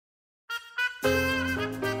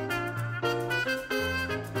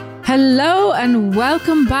Hello and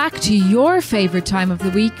welcome back to your favourite time of the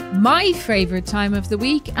week, my favourite time of the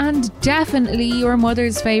week, and definitely your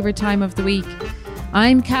mother's favourite time of the week.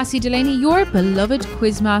 I'm Cassie Delaney, your beloved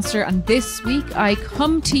quizmaster, and this week I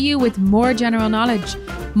come to you with more general knowledge,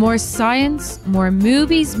 more science, more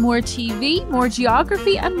movies, more TV, more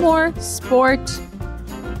geography, and more sport.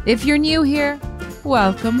 If you're new here,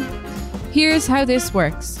 welcome. Here's how this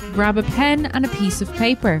works. Grab a pen and a piece of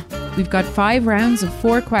paper. We've got 5 rounds of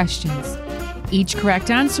 4 questions. Each correct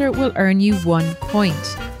answer will earn you 1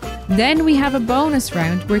 point. Then we have a bonus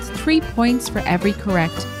round worth 3 points for every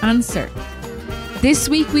correct answer. This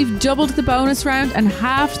week we've doubled the bonus round and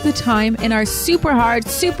halved the time in our super hard,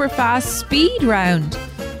 super fast speed round.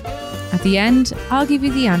 At the end, I'll give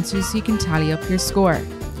you the answers so you can tally up your score.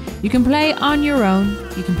 You can play on your own,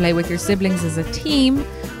 you can play with your siblings as a team,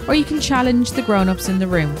 or you can challenge the grown-ups in the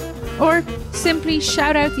room. Or simply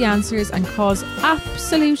shout out the answers and cause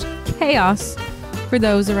absolute chaos for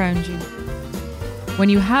those around you. When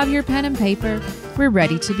you have your pen and paper, we're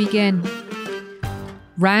ready to begin.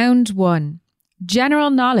 Round 1. General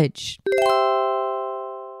knowledge.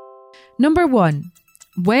 Number 1.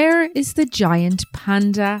 Where is the giant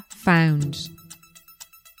panda found?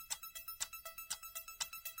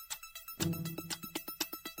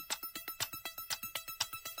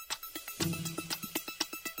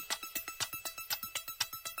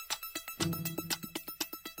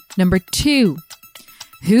 Number 2.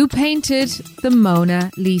 Who painted the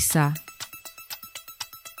Mona Lisa?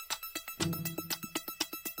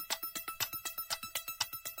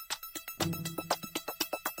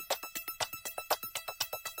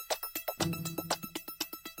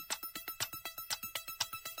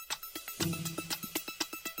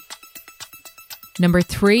 Number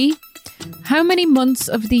 3. How many months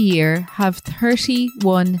of the year have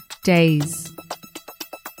 31 days?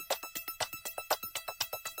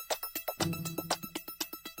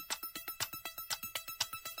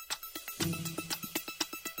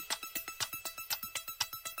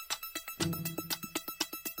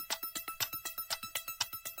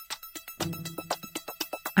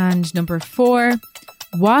 And number 4,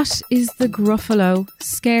 what is the Gruffalo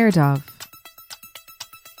scared of?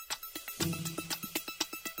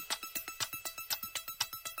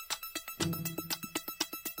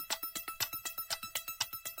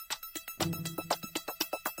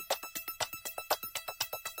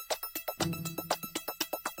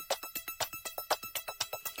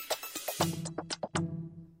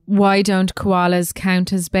 Why don't koalas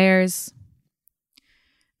count as bears?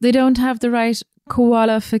 They don't have the right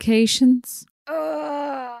qualifications.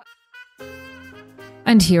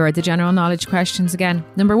 And here are the general knowledge questions again.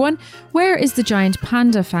 Number 1, where is the giant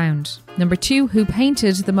panda found? Number 2, who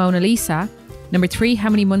painted the Mona Lisa? Number 3, how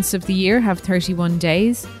many months of the year have 31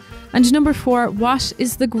 days? And number 4, what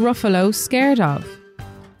is the Gruffalo scared of?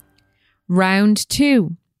 Round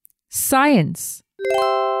 2, science.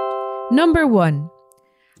 Number 1,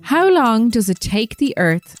 how long does it take the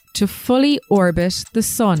Earth to fully orbit the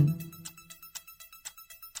Sun?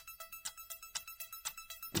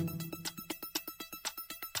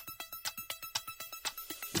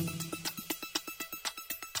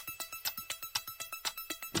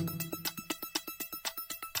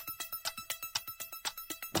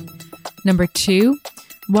 Number 2,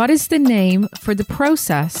 what is the name for the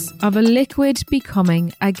process of a liquid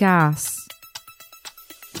becoming a gas?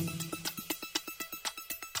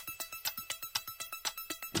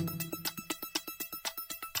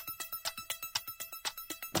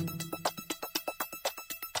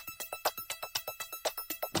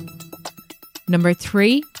 Number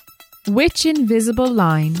 3, which invisible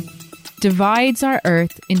line divides our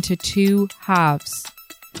Earth into 2 halves?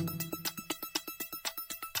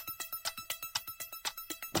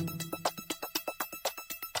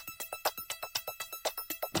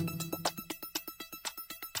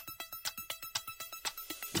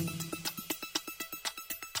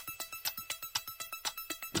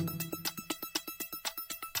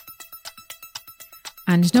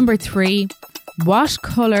 And number 3, what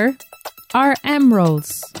colour are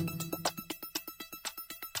emeralds?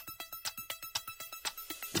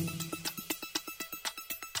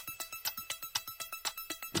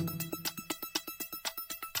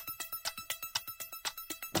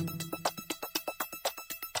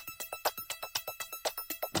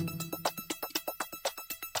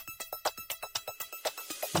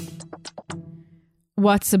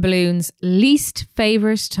 What's a balloon's least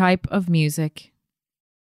favourite type of music?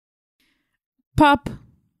 Pop.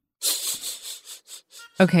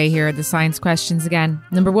 Okay, here are the science questions again.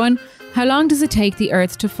 Number 1, how long does it take the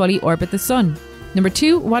Earth to fully orbit the Sun? Number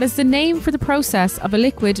 2, what is the name for the process of a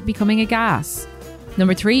liquid becoming a gas?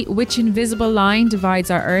 Number 3, which invisible line divides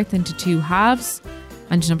our Earth into two halves?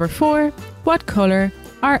 And number 4, what colour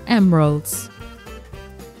are emeralds?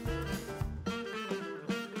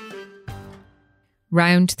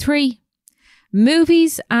 Round 3,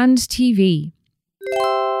 movies and TV.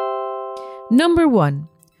 Number 1,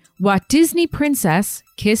 what Disney princess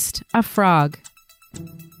kissed a frog?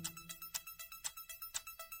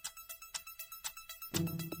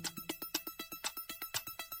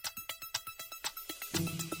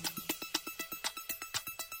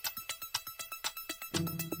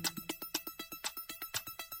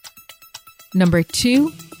 Number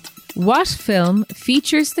 2, what film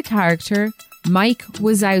features the character Mike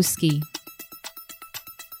Wazowski?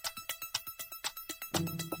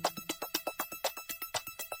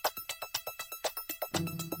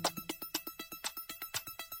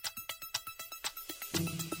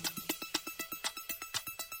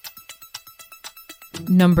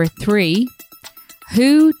 Number 3,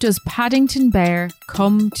 who does Paddington Bear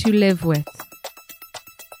come to live with?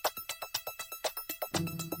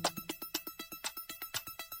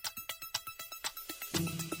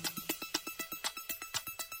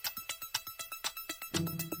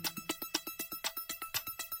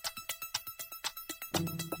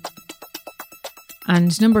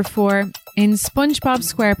 And number 4, in SpongeBob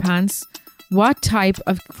SquarePants, what type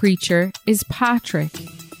of creature is Patrick?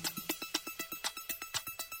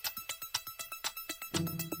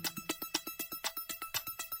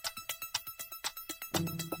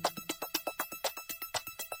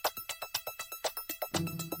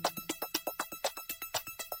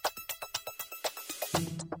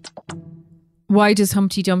 Why does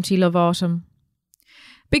Humpty Dumpty love autumn?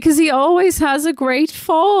 Because he always has a great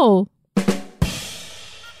fall.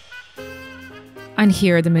 And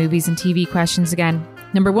here are the movies and TV questions again.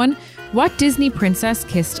 Number 1, what Disney princess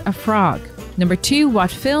kissed a frog? Number 2,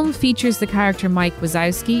 what film features the character Mike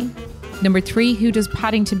Wazowski? Number 3, who does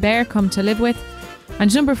Paddington Bear come to live with?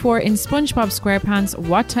 And number 4, in SpongeBob SquarePants,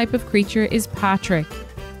 what type of creature is Patrick?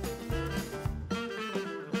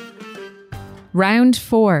 Round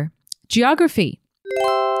 4, geography.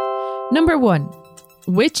 Number 1,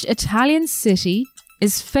 which Italian city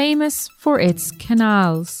is famous for its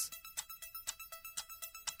canals?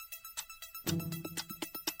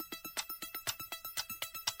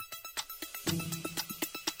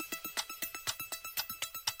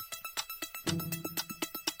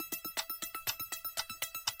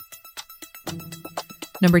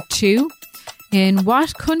 Number 2, in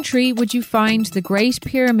what country would you find the Great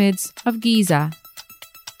Pyramids of Giza?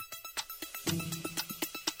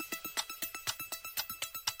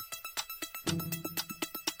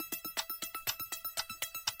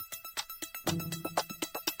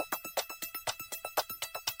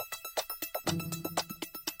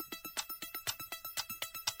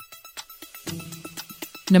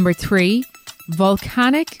 Number 3,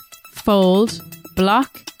 volcanic, fold,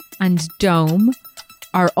 block and dome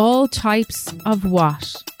are all types of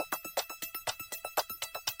what?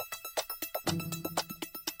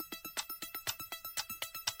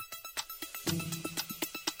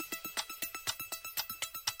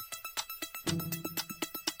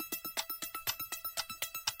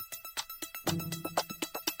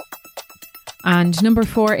 And number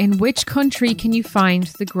 4, in which country can you find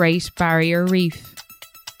the Great Barrier Reef?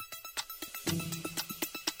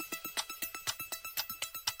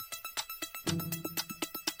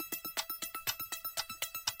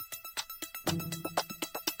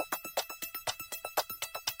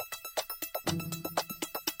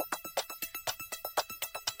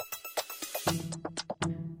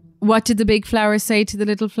 What did the big flower say to the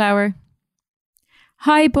little flower?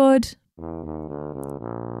 Hi, bud.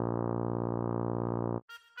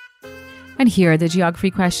 And here are the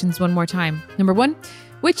geography questions one more time. Number 1,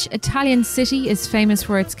 which Italian city is famous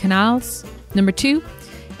for its canals? Number 2,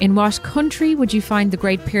 in what country would you find the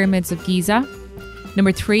Great Pyramids of Giza?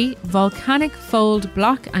 Number 3, volcanic, fold,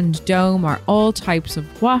 block and dome are all types of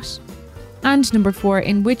what? And number 4,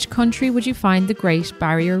 in which country would you find the Great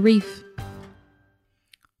Barrier Reef?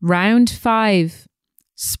 Round 5,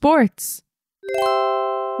 sports.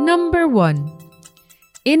 Number 1,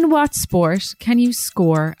 in what sport can you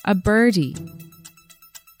score a birdie?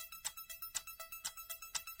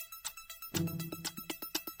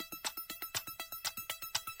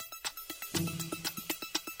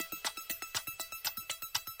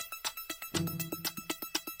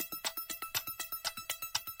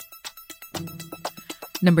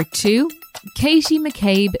 Number 2, Katie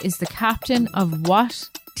McCabe is the captain of what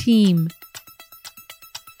team?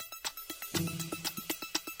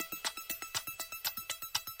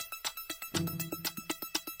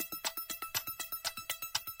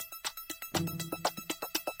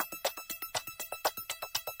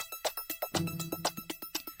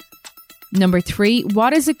 Number 3,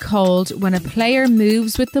 what is it called when a player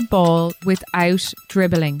moves with the ball without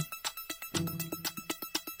dribbling?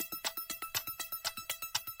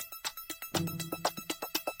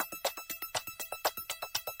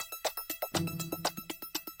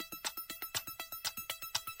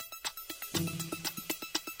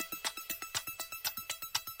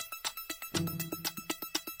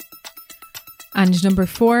 And number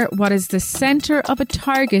 4, what is the centre of a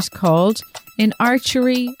target called in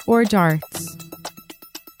archery or darts?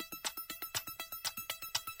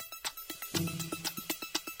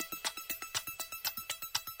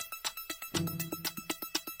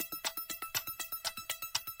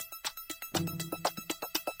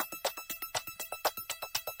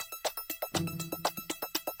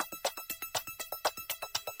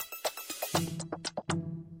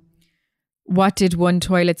 What did one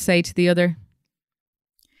toilet say to the other?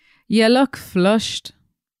 You look flushed.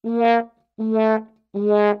 And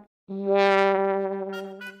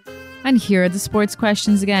here are the sports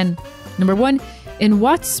questions again. Number 1, in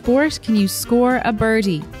what sport can you score a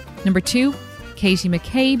birdie? Number 2, Katie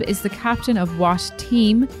McCabe is the captain of what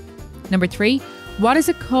team? Number 3, what is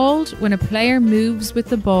it called when a player moves with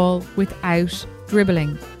the ball without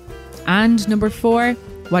dribbling? And number 4,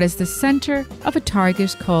 what is the centre of a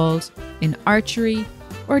target called in archery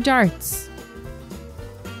or darts?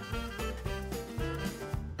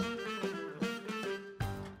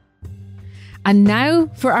 And now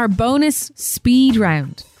for our bonus speed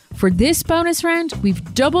round. For this bonus round,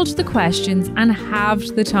 we've doubled the questions and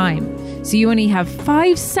halved the time. So you only have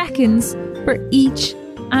 5 seconds for each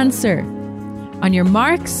answer. On your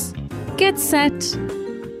marks, get set,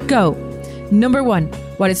 go. Number 1,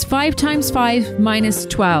 what is 5 times 5 minus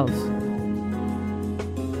 12?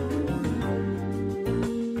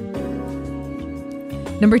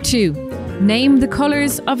 Number 2, name the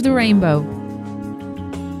colours of the rainbow.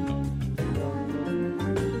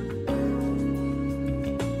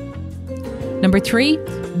 Number 3,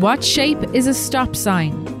 what shape is a stop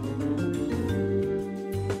sign?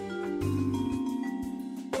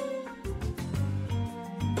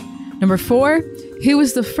 Number 4, who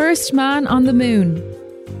was the first man on the moon?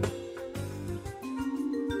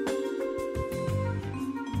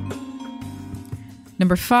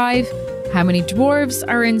 Number 5, how many dwarves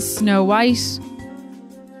are in Snow White?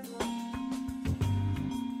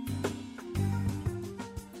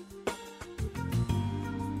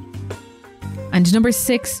 And number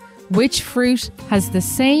 6, which fruit has the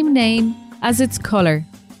same name as its colour?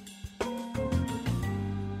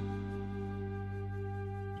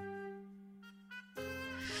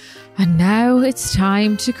 And now it's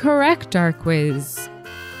time to correct our quiz.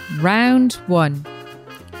 Round 1.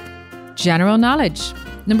 General knowledge.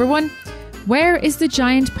 Number 1, where is the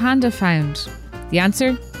giant panda found? The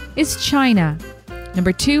answer is China.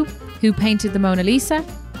 Number 2, who painted the Mona Lisa?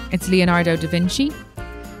 It's Leonardo da Vinci.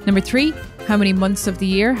 Number 3, how many months of the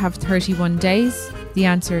year have 31 days? The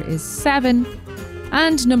answer is 7.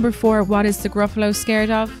 And number 4, what is the Gruffalo scared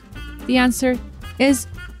of? The answer is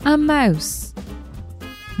a mouse.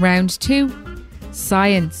 Round 2,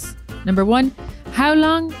 science. Number 1, how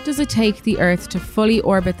long does it take the Earth to fully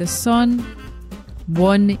orbit the Sun?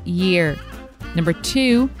 1 year. Number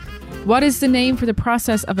 2, what is the name for the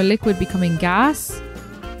process of a liquid becoming gas?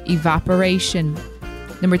 Evaporation.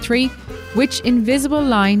 Number 3, which invisible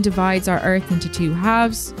line divides our Earth into 2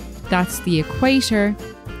 halves? That's the equator.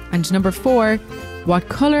 And number 4, what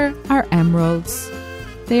colour are emeralds?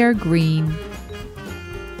 They are green.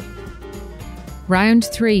 Round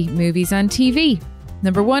 3, movies and TV.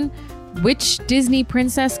 Number 1, which Disney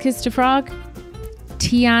princess kissed a frog?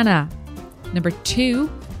 Tiana. Number 2,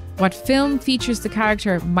 what film features the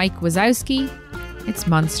character Mike Wazowski? It's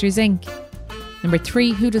Monsters, Inc. Number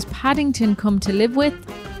 3, who does Paddington come to live with?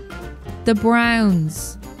 The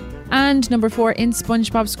Browns. And number 4, in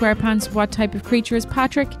SpongeBob SquarePants, what type of creature is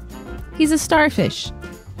Patrick? He's a starfish.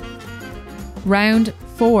 Round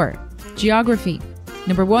 4, geography.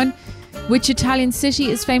 Number 1, which Italian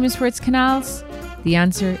city is famous for its canals? The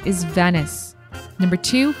answer is Venice. Number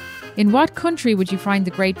 2, in what country would you find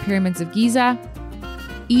the Great Pyramids of Giza?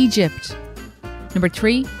 Egypt. Number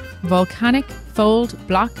 3, volcanic, fold,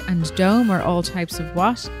 block and dome are all types of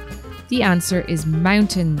what? The answer is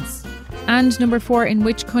mountains. And number 4, in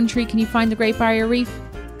which country can you find the Great Barrier Reef?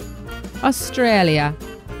 Australia.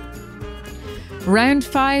 Round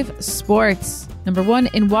 5, sports. Number 1,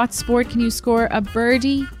 in what sport can you score a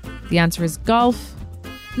birdie? The answer is golf.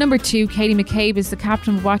 Number 2, Katie McCabe is the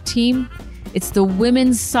captain of what team? It's the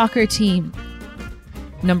women's soccer team.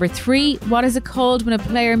 Number 3, what is it called when a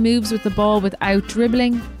player moves with the ball without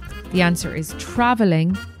dribbling? The answer is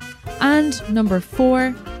travelling. And number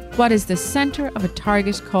 4, What is the centre of a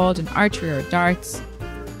target called in archery or darts?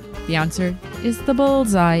 The answer is the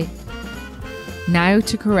bullseye. Now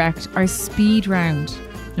to correct our speed round.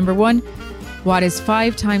 Number 1, what is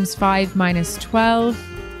 5 times 5 minus 12?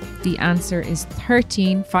 The answer is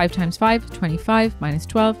 13. 5 times 5, 25, minus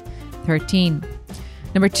 12, 13.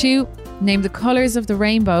 Number 2, name the colours of the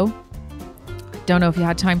rainbow. Don't know if you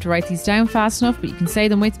had time to write these down fast enough, but you can say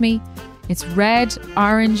them with me. It's red,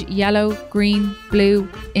 orange, yellow, green, blue,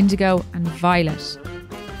 indigo, and violet.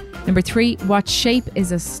 Number 3, what shape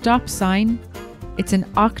is a stop sign? It's an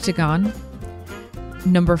octagon.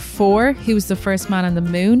 Number 4, who's the first man on the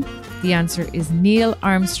moon? The answer is Neil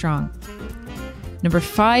Armstrong. Number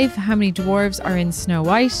 5, how many dwarves are in Snow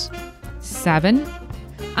White? 7.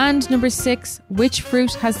 And number 6, which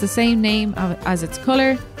fruit has the same name as its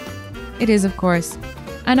colour? It is, of course,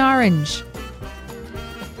 an orange.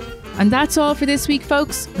 And that's all for this week,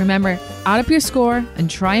 folks. Remember, add up your score and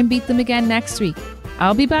try and beat them again next week.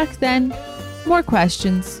 I'll be back then. More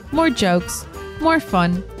questions, more jokes, more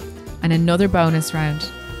fun, and another bonus round.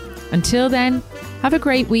 Until then, have a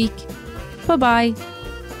great week. Bye-bye.